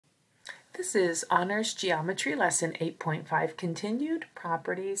This is Honors Geometry Lesson 8.5, Continued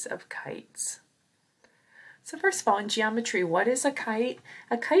Properties of Kites. So first of all, in geometry, what is a kite?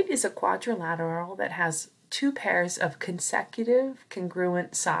 A kite is a quadrilateral that has two pairs of consecutive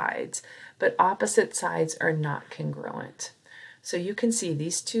congruent sides, but opposite sides are not congruent. So you can see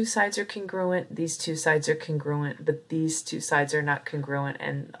these two sides are congruent, these two sides are congruent, but these two sides are not congruent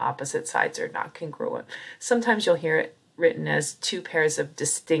and opposite sides are not congruent. Sometimes you'll hear it written as two pairs of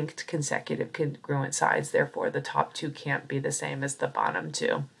distinct consecutive congruent sides, therefore the top two can't be the same as the bottom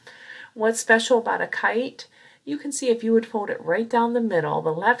two. What's special about a kite? You can see if you would fold it right down the middle,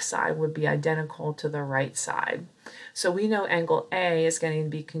 the left side would be identical to the right side. So we know angle A is going to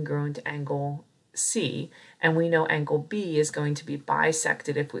be congruent to angle C, and we know angle B is going to be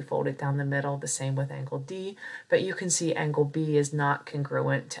bisected if we fold it down the middle, the same with angle D, but you can see angle B is not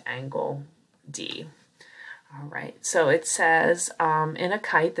congruent to angle D. All right, so it says in a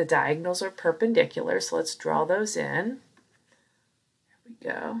kite the diagonals are perpendicular, so let's draw those in. There we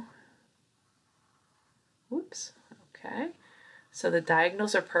go. Whoops, okay. So the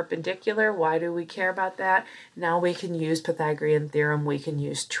diagonals are perpendicular. Why do we care about that? Now we can use Pythagorean theorem, we can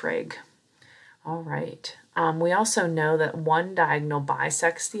use trig. All right, we also know that one diagonal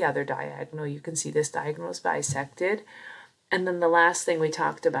bisects the other diagonal. You can see this diagonal is bisected. And then the last thing we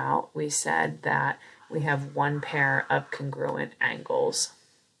talked about, we said that we have one pair of congruent angles.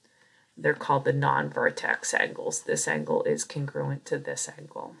 They're called the non-vertex angles. This angle is congruent to this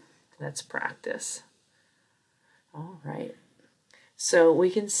angle. Let's practice. All right. So we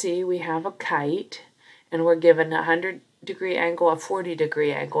can see we have a kite and we're given a 100-degree angle, a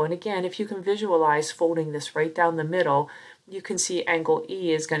 40-degree angle. And again, if you can visualize folding this right down the middle, you can see angle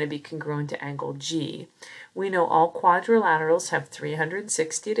E is going to be congruent to angle G. We know all quadrilaterals have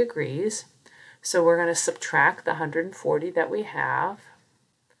 360 degrees. So we're going to subtract the 140 that we have.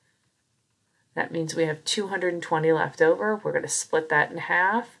 That means we have 220 left over. We're going to split that in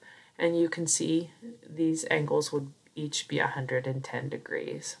half, and you can see these angles would each be 110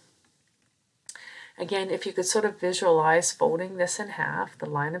 degrees. Again, if you could sort of visualize folding this in half, the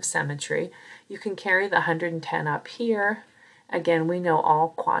line of symmetry, you can carry the 110 up here. Again, we know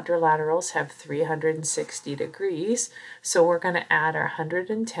all quadrilaterals have 360 degrees, so we're going to add our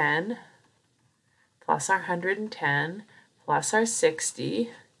 110 plus our 110 plus our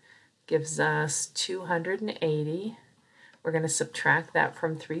 60 gives us 280. We're going to subtract that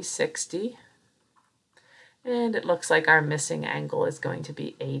from 360. And it looks like our missing angle is going to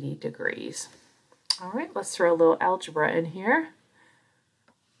be 80 degrees. All right, let's throw a little algebra in here.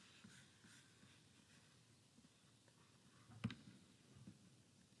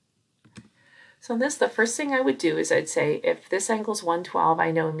 So this, the first thing I would do is I'd say if this angle is 112,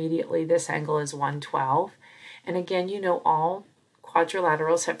 I know immediately this angle is 112. And again, you know all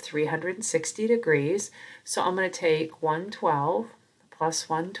quadrilaterals have 360 degrees. So I'm going to take 112 plus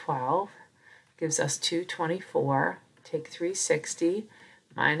 112 gives us 224. Take 360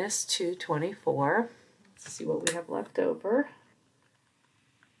 minus 224. Let's see what we have left over.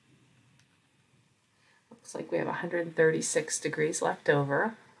 Looks like we have 136 degrees left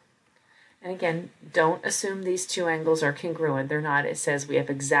over. And again, don't assume these two angles are congruent. They're not. It says we have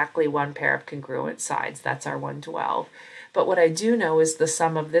exactly one pair of congruent sides. That's our 112. But what I do know is the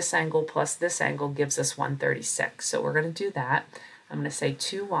sum of this angle plus this angle gives us 136. So we're going to do that. I'm going to say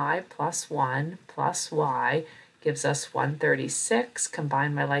 2y plus 1 plus y gives us 136.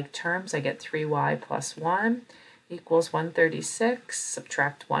 Combine my like terms. I get 3y plus 1 equals 136.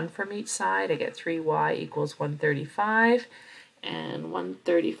 Subtract 1 from each side. I get 3y equals 135. And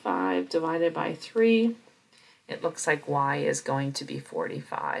 135 divided by 3, it looks like y is going to be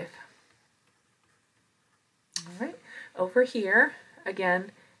 45. All right, over here,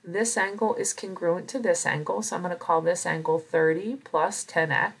 again, this angle is congruent to this angle, so I'm going to call this angle 30 plus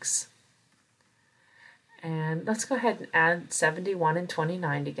 10x. And let's go ahead and add 71 and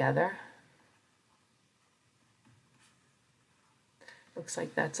 29 together. Looks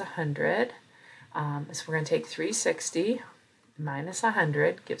like that's 100. So we're going to take 360 minus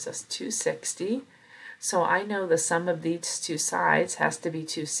 100 gives us 260. So I know the sum of these two sides has to be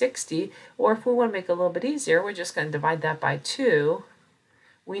 260, or if we want to make it a little bit easier, we're just going to divide that by 2.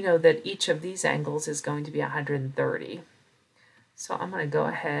 We know that each of these angles is going to be 130. So I'm going to go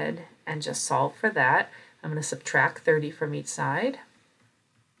ahead and just solve for that. I'm going to subtract 30 from each side,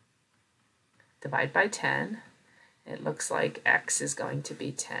 divide by 10. It looks like x is going to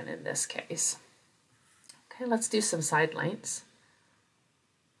be 10 in this case. Okay, let's do some side lengths.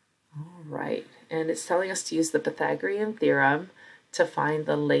 All right, and it's telling us to use the Pythagorean theorem to find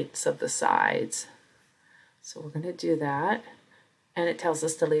the lengths of the sides. So we're going to do that. and it tells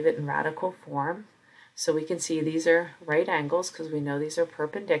us to leave it in radical form. So we can see these are right angles because we know these are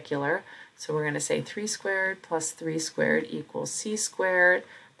perpendicular. So we're going to say 3 squared plus 3 squared equals c squared.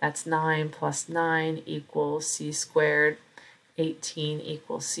 That's 9 plus 9 equals c squared. 18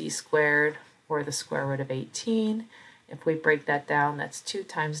 equals c squared, or the square root of 18. If we break that down, that's 2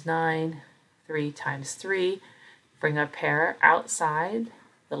 times 9, 3 times 3. Bring a pair outside.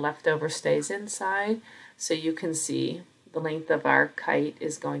 The leftover stays inside. So you can see the length of our kite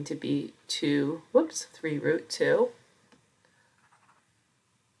is going to be 3 root 2.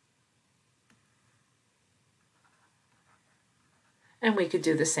 And we could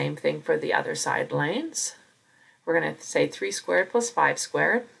do the same thing for the other side lanes. We're going to say 3 squared plus 5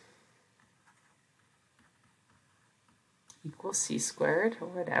 squared equals c squared, or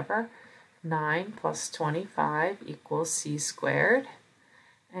whatever. 9 plus 25 equals c squared.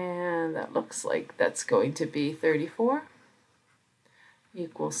 And that looks like that's going to be 34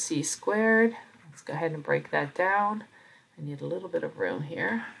 equals c squared. Let's go ahead and break that down. I need a little bit of room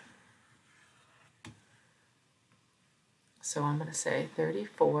here. So I'm going to say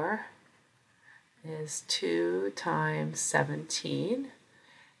 34 is 2 times 17.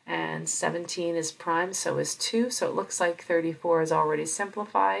 And 17 is prime, so is 2. So it looks like 34 is already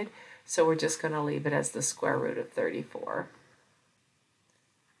simplified. So we're just going to leave it as the square root of 34.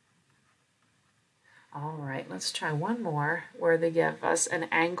 All right, let's try one more where they give us an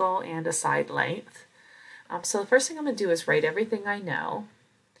angle and a side length. So the first thing I'm going to do is write everything I know.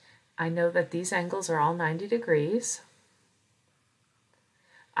 I know that these angles are all 90 degrees.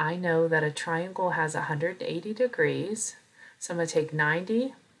 I know that a triangle has 180 degrees. So I'm going to take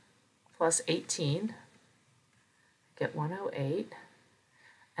 90 plus 18, get 108.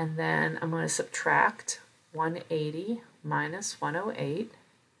 And then I'm going to subtract 180 minus 108.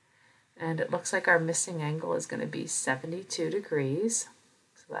 And it looks like our missing angle is going to be 72 degrees.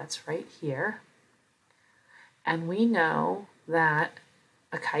 So that's right here. And we know that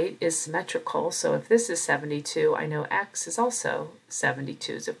a kite is symmetrical. So if this is 72, I know x is also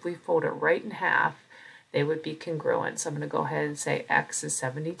 72. So if we fold it right in half, they would be congruent. So I'm going to go ahead and say x is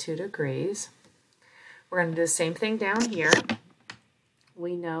 72 degrees. We're going to do the same thing down here.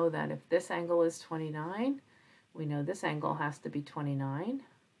 We know that if this angle is 29, we know this angle has to be 29.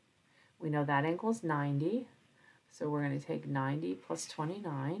 We know that angle is 90, so we're going to take 90 plus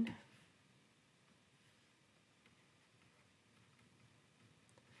 29.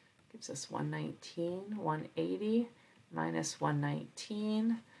 Gives us 119, 180 minus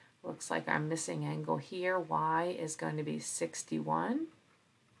 119. Looks like our missing angle here, y, is going to be 61.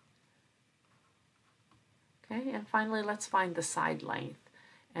 Okay, and finally let's find the side length.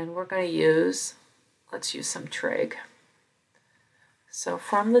 And we're going to use, let's use some trig. So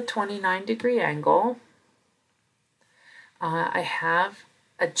from the 29 degree angle, I have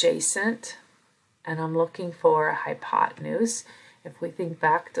adjacent, and I'm looking for a hypotenuse. If we think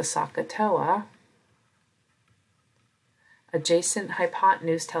back to SOHCAHTOA, adjacent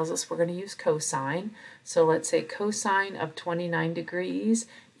hypotenuse tells us we're going to use cosine. So let's say cosine of 29 degrees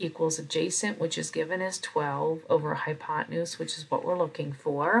equals adjacent, which is given as 12, over hypotenuse, which is what we're looking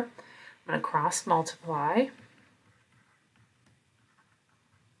for. I'm going to cross multiply.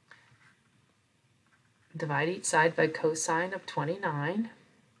 Divide each side by cosine of 29.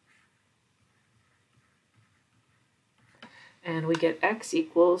 And we get x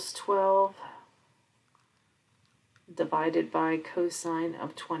equals 12 divided by cosine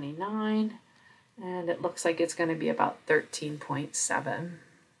of 29. And it looks like it's going to be about 13.7.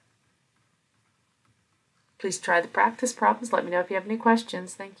 Please try the practice problems. Let me know if you have any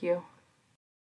questions. Thank you.